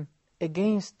complain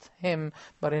against him,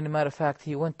 but in a matter of fact,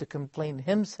 he went to complain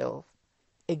himself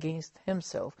against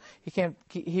himself.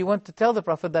 He went to tell the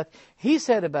Prophet that he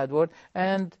said a bad word,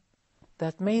 and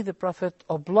that made the Prophet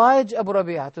oblige Abu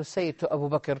Rabi'a to say it to Abu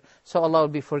Bakr, so Allah will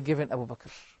be forgiven Abu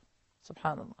Bakr.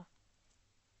 Subhanallah.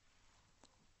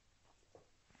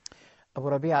 Abu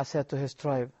Rabi'a said to his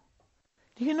tribe,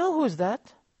 do you know who is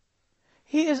that?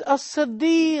 He is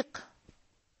As-Siddiq.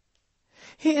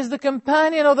 He is the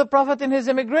companion of the Prophet in his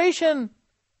immigration.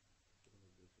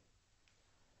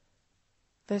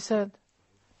 They said,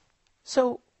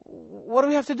 so what do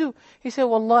we have to do? He said,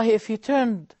 Wallahi, if he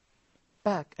turned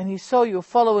back and he saw you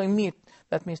following me,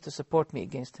 that means to support me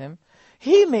against him,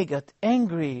 he may get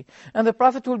angry, and the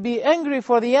Prophet will be angry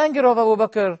for the anger of Abu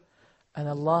Bakr, and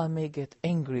Allah may get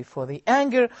angry for the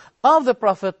anger of the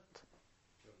Prophet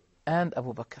and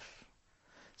Abu Bakr.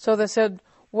 So they said,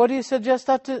 what do you suggest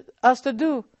us to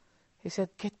do? He said,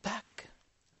 get back.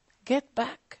 Get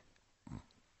back.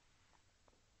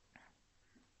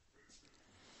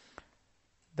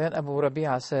 Then Abu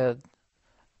Rabi'a said,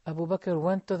 Abu Bakr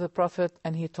went to the Prophet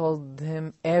and he told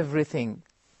him everything.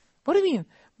 What do you mean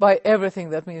by everything?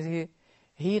 That means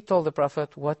he told the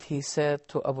Prophet what he said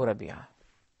to Abu Rabi'a.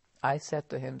 I said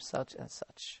to him such and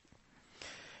such.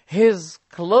 His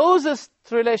closest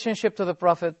relationship to the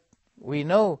Prophet, we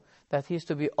know that he is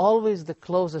to be always the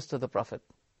closest to the Prophet.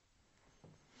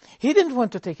 He didn't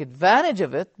want to take advantage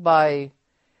of it by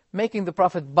making the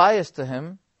Prophet biased to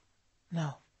him.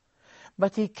 No.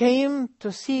 But he came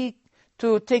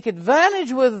to take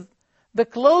advantage with the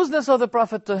closeness of the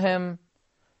Prophet to him,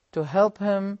 to help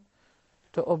him,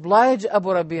 to oblige Abu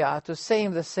Rabi'a to say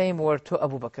the same word to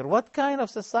Abu Bakr. What kind of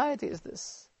society is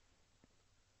this?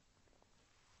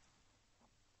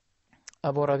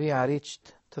 Abu Rabi'a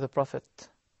reached to the Prophet,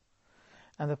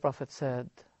 and the Prophet said,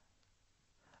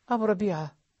 Abu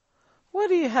Rabi'a, what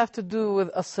do you have to do with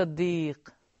As-Siddiq?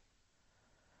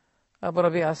 Abu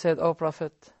Rabi'a said, oh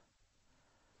Prophet,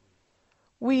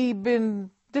 we've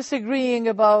been disagreeing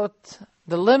about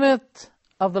the limit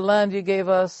of the land you gave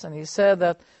us, and he said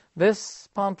that this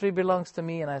palm tree belongs to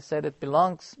me, and I said it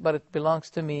belongs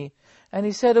to me. And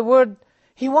he said a word,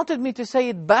 he wanted me to say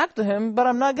it back to him, but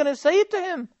I'm not going to say it to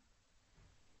him.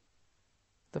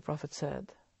 The Prophet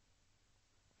said,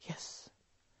 yes,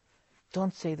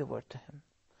 don't say the word to him,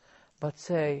 but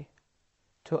say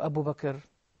to Abu Bakr,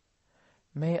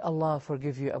 may Allah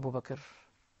forgive you, Abu Bakr.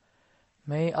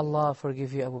 May Allah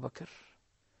forgive you, Abu Bakr.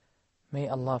 May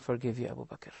Allah forgive you, Abu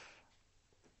Bakr.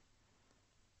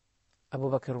 Abu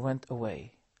Bakr went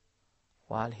away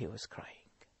while he was crying.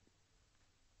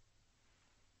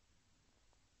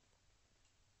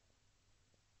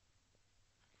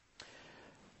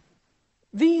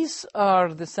 These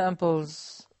are the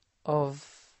samples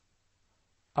of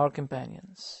our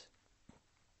companions.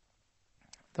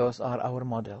 Those are our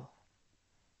model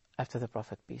after the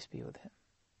Prophet, peace be with him.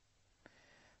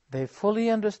 They fully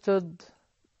understood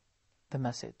the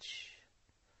message,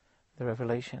 the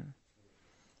revelation,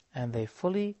 and they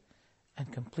fully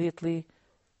and completely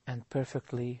and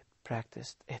perfectly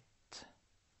practiced it.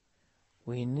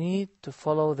 We need to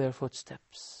follow their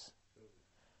footsteps,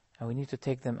 and we need to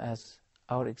take them as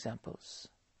our examples.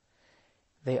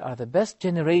 They are the best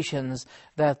generations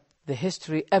that the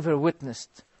history ever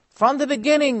witnessed, from the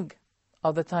beginning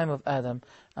of the time of Adam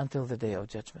until the day of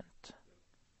judgment.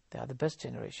 They are the best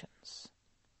generations.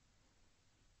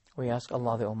 We ask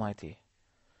Allah the Almighty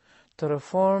to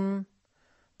reform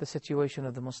the situation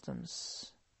of the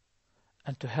Muslims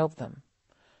and to help them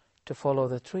to follow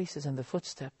the traces and the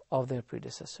footsteps of their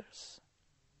predecessors.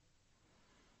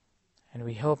 And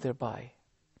we hope thereby,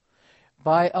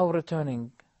 by our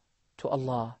returning to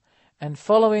Allah and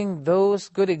following those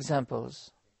good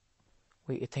examples,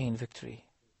 we attain victory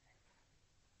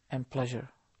and pleasure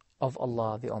of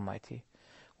Allah the Almighty.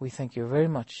 We thank you very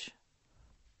much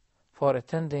for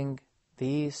attending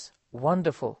these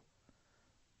wonderful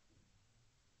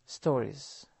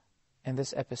stories in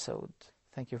this episode.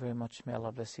 Thank you very much. May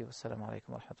Allah bless you. Assalamu alaikum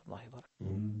wa rahmatullahi wa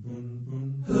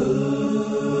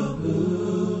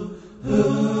barakatuh.